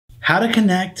how to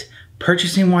connect,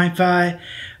 purchasing Wi-Fi,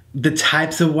 the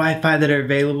types of Wi-Fi that are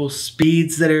available,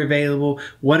 speeds that are available,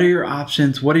 what are your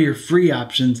options, what are your free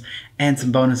options, and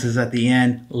some bonuses at the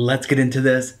end. Let's get into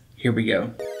this. Here we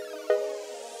go.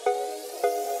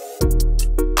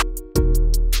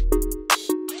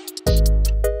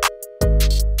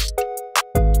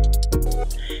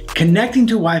 Connecting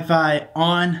to Wi-Fi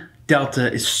on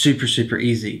Delta is super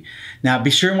easy. Now be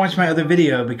sure and watch my other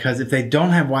video, because if they don't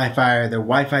have Wi-Fi or their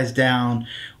Wi-Fi's down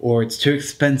or it's too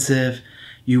expensive,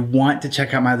 you want to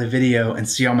check out my other video and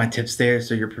see all my tips there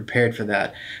so you're prepared for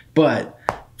that. But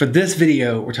for this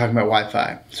video, we're talking about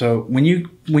Wi-Fi. So when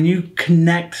you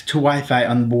connect to Wi-Fi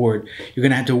on board, you're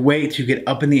gonna have to wait to get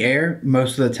up in the air.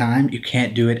 Most of the time, you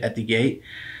can't do it at the gate.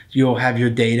 You'll have your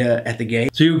data at the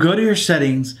gate. So you'll go to your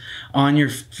settings on your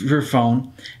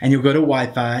phone and you'll go to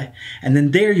Wi-Fi, and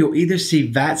then there you'll either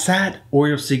see VATSAT or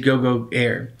you'll see GoGo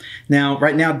Air. Now,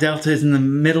 right now Delta is in the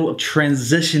middle of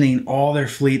transitioning all their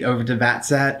fleet over to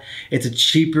VATSAT. It's a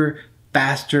cheaper,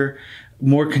 faster,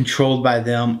 more controlled by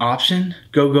them option.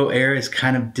 GoGo Air is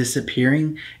kind of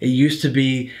disappearing. It used to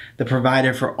be the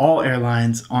provider for all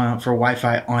airlines for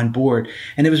Wi-Fi on board,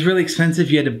 and it was really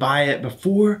expensive. You had to buy it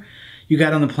before you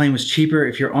got on the plane. Was cheaper.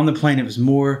 If you're on the plane, it was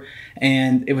more,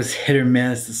 and it was hit or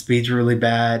miss. The speeds were really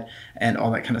bad and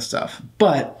all that kind of stuff.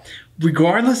 But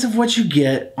regardless of what you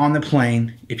get on the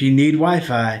plane, if you need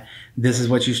Wi-Fi, this is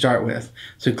what you start with.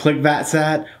 So click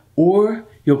VATSAT or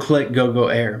you'll click GoGo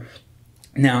Air.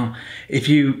 Now, if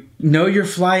you know your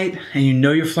flight and you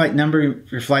know your flight number,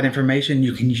 your flight information,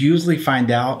 you can usually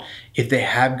find out if they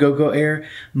have GoGo Air.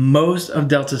 Most of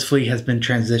Delta's fleet has been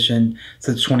transitioned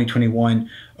since 2021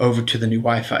 over to the new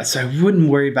Wi-Fi. So I wouldn't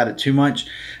worry about it too much.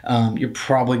 You're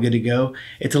probably good to go.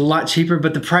 It's a lot cheaper,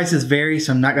 but the prices vary,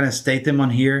 so I'm not gonna state them on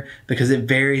here because it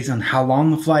varies on how long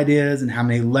the flight is and how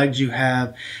many legs you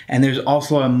have. And there's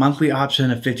also a monthly option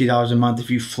of $50 a month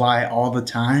if you fly all the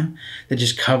time that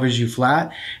just covers you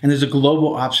flat. And there's a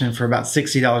global option for about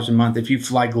 $60 a month if you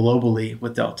fly globally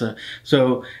with Delta.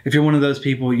 So if you're one of those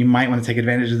people, you might want to take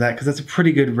advantage of that because that's a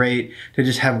pretty good rate to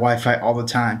just have Wi-Fi all the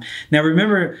time. Now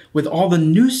remember, with all the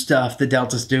new stuff that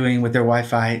Delta's doing with their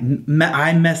Wi-Fi,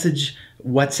 iMessage,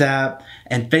 WhatsApp,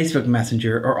 and Facebook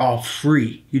Messenger are all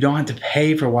free. You don't have to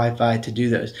pay for Wi-Fi to do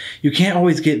those. You can't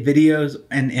always get videos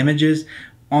and images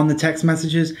on the text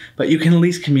messages, but you can at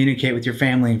least communicate with your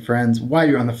family and friends while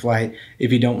you're on the flight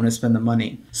if you don't want to spend the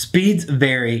money. Speeds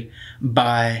vary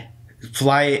by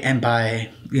flight and by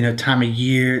time of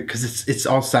year, because it's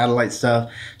all satellite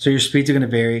stuff, so your speeds are going to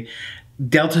vary.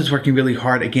 Delta's working really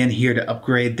hard again here to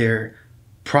upgrade their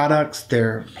products,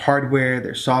 their hardware,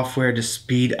 their software to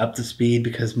speed up the speed,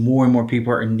 because more and more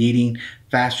people are needing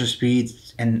faster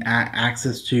speeds and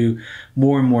access to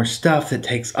more and more stuff that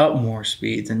takes up more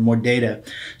speeds and more data.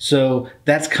 So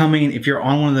that's coming. If you're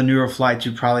on one of the newer flights,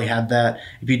 you probably have that.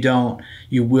 If you don't,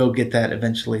 you will get that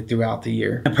eventually throughout the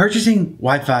year. Now, purchasing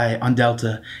Wi-Fi on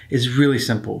Delta is really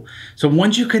simple. So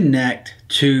once you connect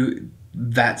to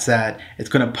VATSAT, it's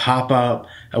going to pop up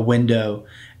a window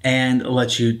and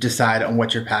let you decide on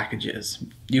what your package is.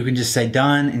 You can just say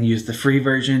done and use the free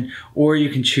version, or you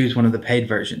can choose one of the paid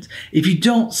versions. If you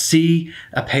don't see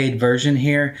a paid version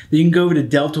here, then you can go over to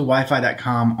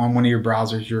deltawifi.com on one of your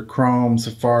browsers, your Chrome,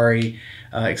 Safari,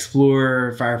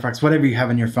 Explorer, Firefox, whatever you have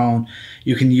on your phone.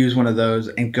 You can use one of those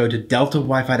and go to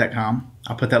deltawifi.com.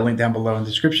 I'll put that link down below in the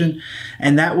description,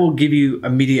 and that will give you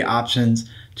immediate options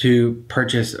to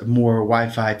purchase more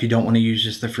Wi-Fi if you don't want to use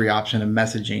just the free option of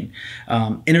messaging.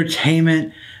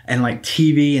 Entertainment and like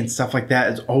TV and stuff like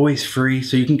that is always free,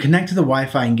 so you can connect to the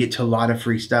Wi-Fi and get to a lot of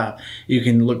free stuff. You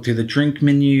can look through the drink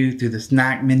menu, through the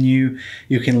snack menu,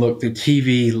 you can look through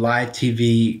TV, live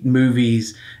TV,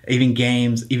 movies, even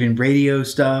games, even radio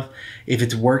stuff if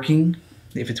it's working.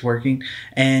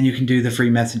 And you can do the free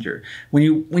messenger. When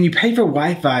you pay for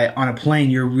Wi-Fi on a plane,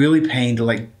 you're really paying to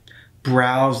like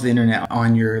browse the internet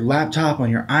on your laptop, on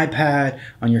your iPad,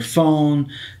 on your phone,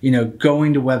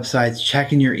 going to websites,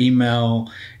 checking your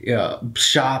email,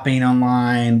 shopping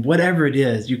online, whatever it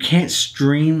is. You can't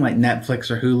stream like Netflix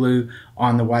or Hulu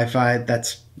on the Wi-Fi.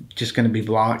 That's just going to be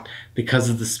blocked because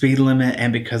of the speed limit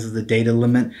and because of the data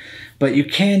limit. But you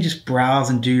can just browse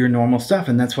and do your normal stuff,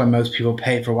 and that's why most people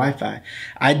pay for Wi-Fi.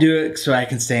 I do it so I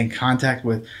can stay in contact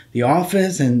with the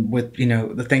office and with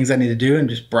the things I need to do, and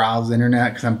just browse the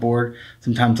internet because I'm bored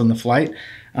sometimes on the flight.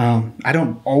 I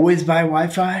don't always buy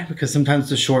Wi-Fi because sometimes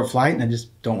it's a short flight and I just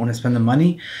don't want to spend the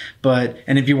money.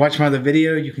 And if you watch my other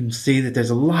video, you can see that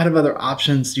there's a lot of other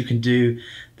options you can do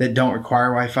that don't require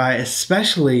Wi-Fi,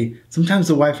 especially sometimes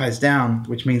the Wi-Fi Wi-Fi is down,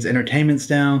 which means entertainment's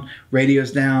down,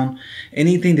 radio's down,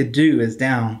 anything to do is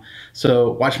down.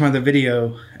 So watch my other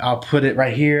video. I'll put it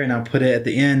right here and I'll put it at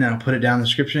the end and I'll put it down in the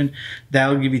description.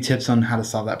 That'll give you tips on how to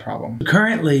solve that problem.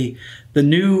 Currently, the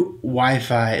new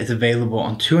Wi-Fi is available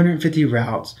on 250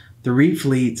 routes, 3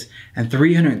 fleets, and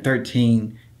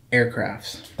 313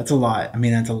 aircrafts. That's a lot. I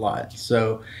mean, that's a lot.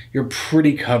 So you're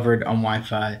pretty covered on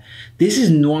Wi-Fi. This is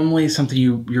normally something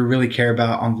you really care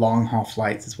about on long haul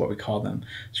flights, is what we call them.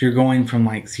 So you're going from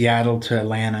like Seattle to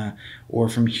Atlanta, or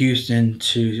from Houston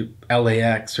to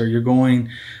LAX, or you're going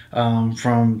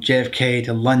from JFK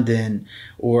to London,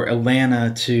 or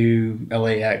Atlanta to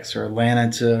LAX, or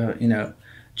Atlanta to, you know,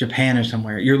 Japan or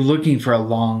somewhere. You're looking for a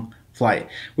long flight.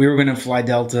 We were going to fly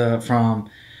Delta from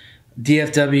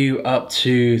DFW up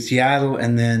to Seattle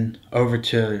and then over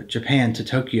to Japan, to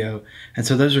Tokyo. And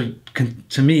so those are,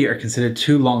 to me, are considered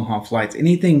 2 long haul flights.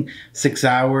 Anything 6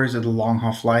 hours is a long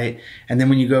haul flight. And then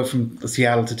when you go from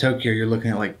Seattle to Tokyo, you're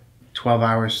looking at like 12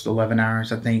 hours, 11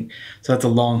 hours, I think. So that's a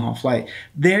long haul flight.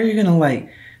 There you're going to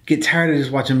like get tired of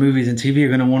just watching movies and TV. You're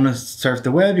going to want to surf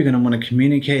the web. You're going to want to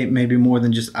communicate, maybe more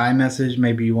than just iMessage.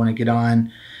 Maybe you want to get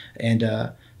on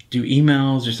and do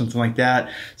emails or something like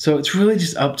that. So it's really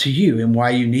just up to you and why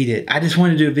you need it. I just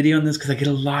wanted to do a video on this because I get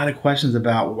a lot of questions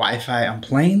about Wi-Fi on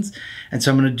planes. And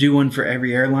so I'm going to do one for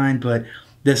every airline, but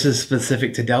this is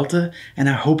specific to Delta, and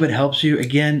I hope it helps you.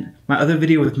 Again, my other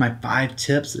video with my 5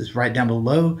 tips is right down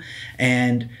below,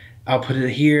 and I'll put it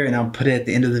here and I'll put it at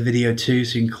the end of the video too,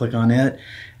 so you can click on it.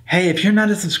 Hey, if you're not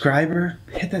a subscriber,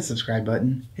 hit that subscribe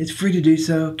button. It's free to do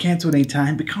so. Cancel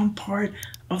anytime. Become part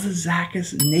of the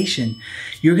Zachus Nation.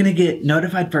 You're gonna get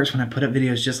notified first when I put up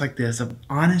videos just like this of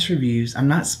honest reviews. I'm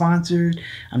not sponsored.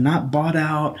 I'm not bought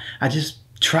out. I just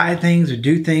try things or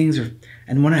do things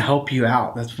and want to help you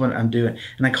out. That's what I'm doing.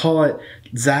 And I call it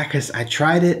Zachus. I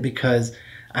tried it because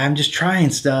I'm just trying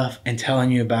stuff and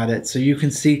telling you about it so you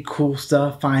can see cool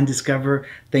stuff, find, discover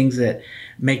things that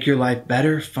make your life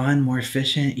better, fun, more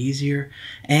efficient, easier,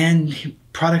 and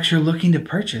products you're looking to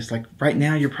purchase. Like right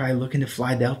now, you're probably looking to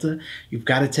fly Delta. You've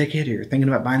got a ticket, or you're thinking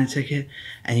about buying a ticket,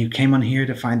 and you came on here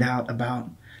to find out about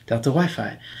Delta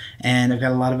Wi-Fi. And I've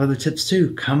got a lot of other tips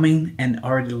too coming and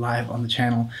already live on the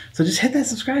channel. So just hit that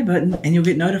subscribe button and you'll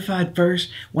get notified first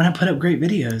when I put up great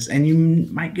videos, and you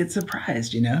might get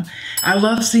surprised, you know. I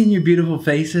love seeing your beautiful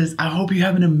faces. I hope you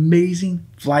have an amazing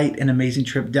flight, an amazing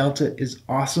trip. Delta is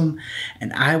awesome,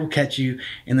 and I will catch you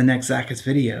in the next Zachus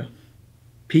video.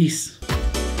 Peace.